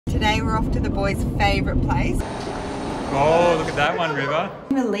today we're off to the boys' favourite place. Oh, look at that one, River.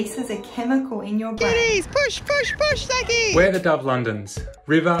 It releases a chemical in your brain. Kitties, push, push, push, Zachy! We're the Dove Londons.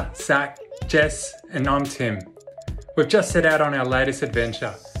 River, Zach, Jess, and I'm Tim. We've just set out on our latest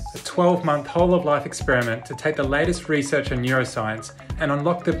adventure, a 12-month whole-of-life experiment to take the latest research on neuroscience and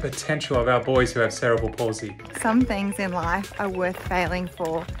unlock the potential of our boys who have cerebral palsy. Some things in life are worth failing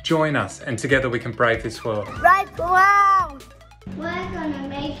for. Join us and together we can brave this world. Right, wow! We're gonna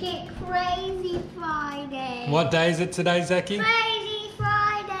make it Crazy Friday. What day is it today, Zachy? Crazy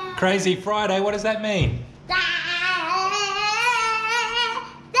Friday. Crazy Friday, what does that mean?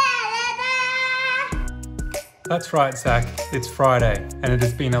 That's right, Zach. It's Friday and it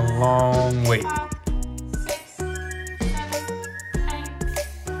has been a long week. 6, 7, 8,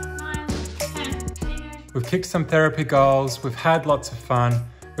 9, 10. We've kicked some therapy goals, we've had lots of fun,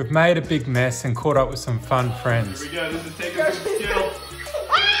 we've made a big mess and caught up with some fun friends. Here we go, this is taking some skill.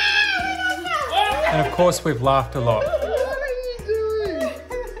 And of course we've laughed a lot. What are you doing?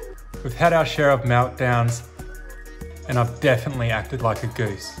 We've had our share of meltdowns and I've definitely acted like a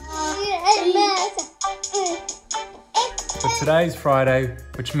goose. But today's Friday,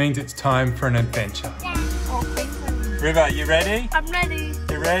 which means it's time for an adventure. River, you ready? I'm ready.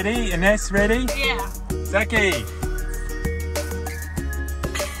 You ready? Ines, ready? Yeah. Zachy?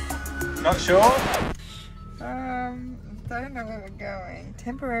 Not sure? Don't know where we're going.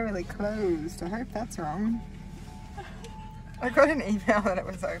 Temporarily closed. I hope that's wrong. I got an email that it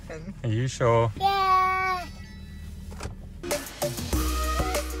was open. Are you sure? Yeah.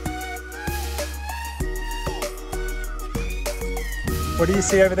 What do you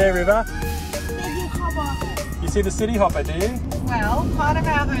see over there, River? City Hopper. You see the City Hopper, do you? Well, part of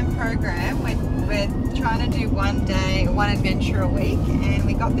our home program, we're trying to do one adventure a week, and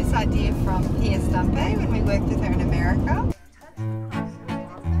we got this idea from Pia Stumpe when we worked with her in America.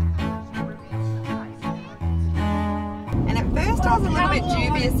 And at first I was a little bit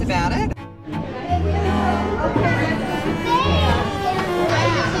dubious about it.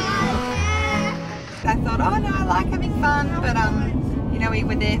 I thought, oh no, I like having fun, but you know, we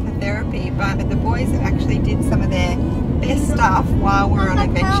were there for therapy, but the boys actually did some of their best stuff while we were on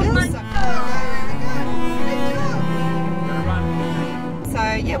adventures. So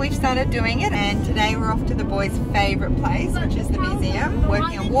yeah, we've started doing it, and today we're off to the boys' favourite place, which is the museum,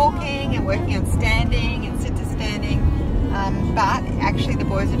 working on walking and working on standing and sit to standing, but actually the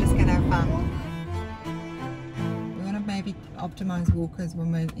boys are just going to have fun. We want to maybe optimise walkers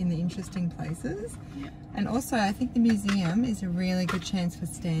when we're in the interesting places, and also I think the museum is a really good chance for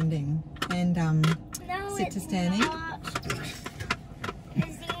standing and sit to standing.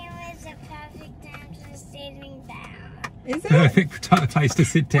 Museum is a perfect time for sitting down. Is it? Perfect place to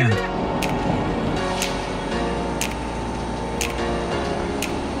sit down.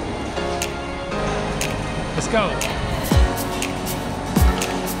 Let's go.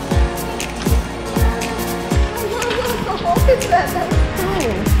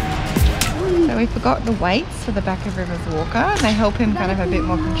 So we forgot the weights for the back of River's walker, and they help him kind of have a bit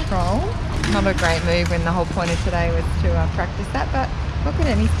more control. Not a great move when the whole point of today was to practice that, but look at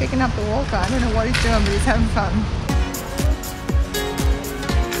him, he's picking up the walker. I don't know what he's doing, but he's having fun.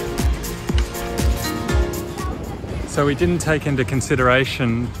 So we didn't take into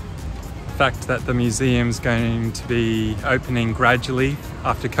consideration the fact that the museum's going to be opening gradually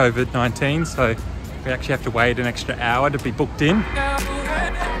after COVID-19, so we actually have to wait an extra hour to be booked in.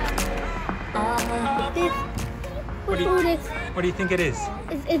 What do you think it is?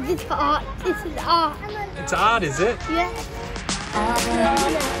 It's for art. This is art. It's art, is it? Yeah.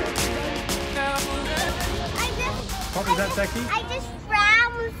 What was that, Zachy? I just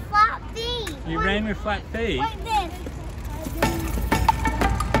ran with flat feet. You ran with flat feet? Like this.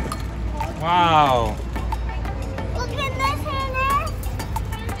 Wow. Look at this, Hannah.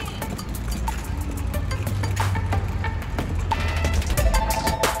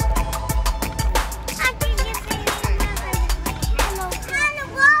 I can get Hannah,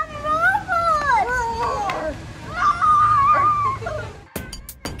 run,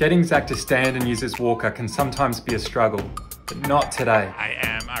 Getting Zach to stand and use his walker can sometimes be a struggle, but not today. I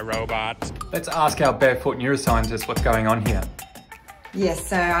am a robot. Let's ask our barefoot neuroscientist what's going on here. Yes,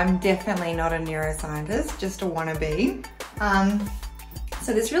 so I'm definitely not a neuroscientist, just a wannabe.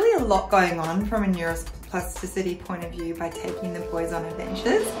 So there's really a lot going on from a neuroplasticity point of view by taking the boys on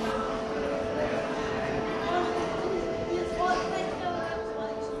adventures.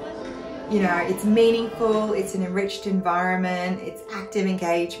 You know, it's meaningful, it's an enriched environment, it's active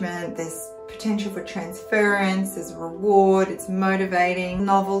engagement, there's potential for transference, there's a reward, it's motivating,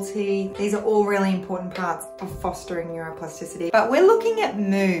 novelty. These are all really important parts of fostering neuroplasticity. But we're looking at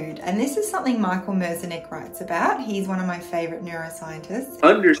mood, and this is something Michael Merzenich writes about. He's one of my favorite neuroscientists.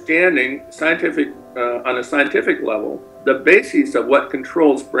 Understanding on a scientific level, the basis of what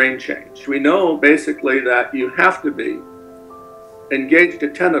controls brain change. We know basically that you have to be engaged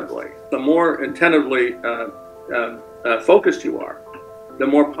attentively. The more attentively focused you are, the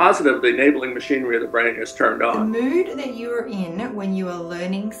more positive the enabling machinery of the brain is turned on. The mood that you are in when you are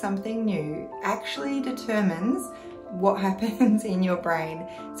learning something new actually determines what happens in your brain.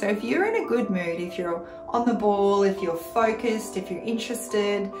 So if you're in a good mood, if you're on the ball, if you're focused, if you're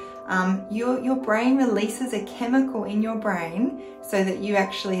interested, your brain releases a chemical in your brain so that you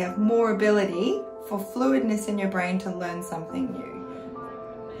actually have more ability for fluidness in your brain to learn something new.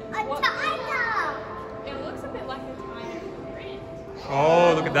 A tiger! It looks a bit like a tiger print.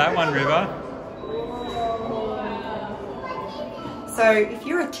 Oh, look at that one, River. So if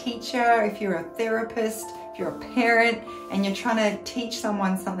you're a teacher, if you're a therapist, if you're a parent and you're trying to teach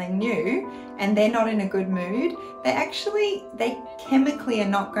someone something new and they're not in a good mood, they chemically are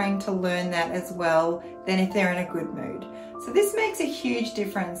not going to learn that as well than if they're in a good mood. So this makes a huge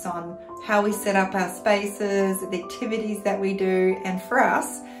difference on how we set up our spaces, the activities that we do, and for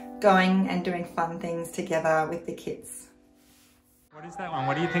us, going and doing fun things together with the kids. What is that one?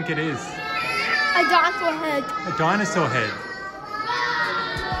 What do you think it is? A dinosaur head. A dinosaur head.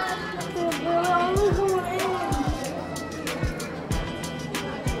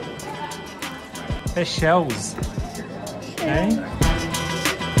 They're shells. Okay?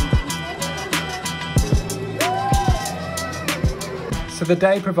 So the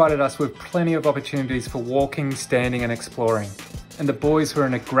day provided us with plenty of opportunities for walking, standing and exploring. And the boys were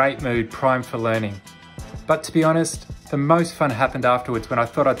in a great mood, primed for learning. But to be honest, the most fun happened afterwards when I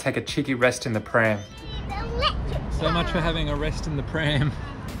thought I'd take a cheeky rest in the pram. So much for having a rest in the pram.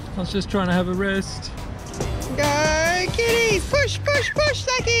 I was just trying to have a rest. Go kitties! Push, push, push,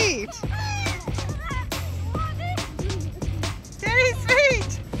 Saki! Daddy's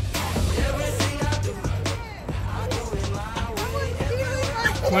feet!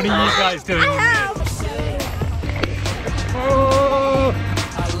 What are you guys doing in there? Oh!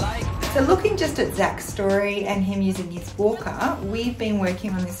 So looking just at Zach's story and him using his walker, we've been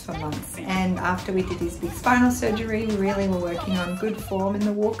working on this for months, and after we did his big spinal surgery, we really were working on good form in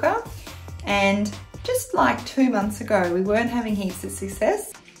the walker, and just like 2 months ago, we weren't having heaps of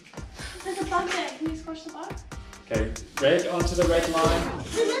success. There's a bug there. Can you squash the bug? Okay, red onto the red line.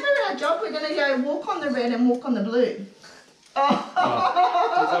 Remember our job, we're going to go walk on the red and walk on the blue.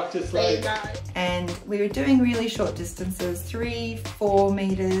 Oh, just there you go. And we were doing really short distances, 3-4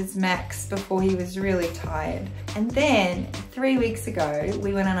 meters max, before he was really tired. And then 3 weeks ago,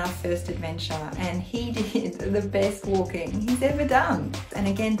 we went on our first adventure and he did the best walking he's ever done. And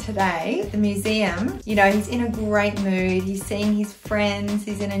again today, at the museum, you know, he's in a great mood, he's seeing his friends,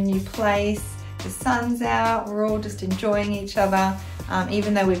 he's in a new place, the sun's out, we're all just enjoying each other,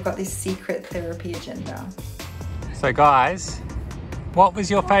 even though we've got this secret therapy agenda. So guys, what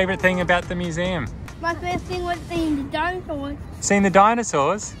was your favourite thing about the museum? My first thing was seeing the dinosaurs. Seeing the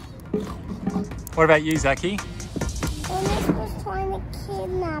dinosaurs? What about you, Zaki? Ines was trying to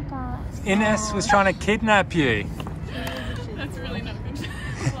kidnap us. Ines was trying to kidnap you. That's really not good.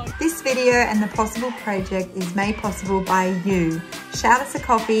 This video and the Possible project is made possible by you. Shout us a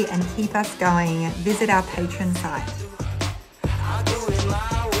coffee and keep us going. Visit our Patreon site.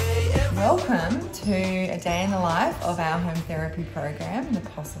 Welcome to a day in the life of our home therapy program, the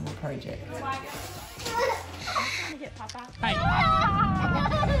Possible project.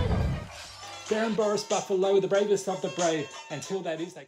 Sarah and Boris Buffalo, the bravest of the brave. Until that is, they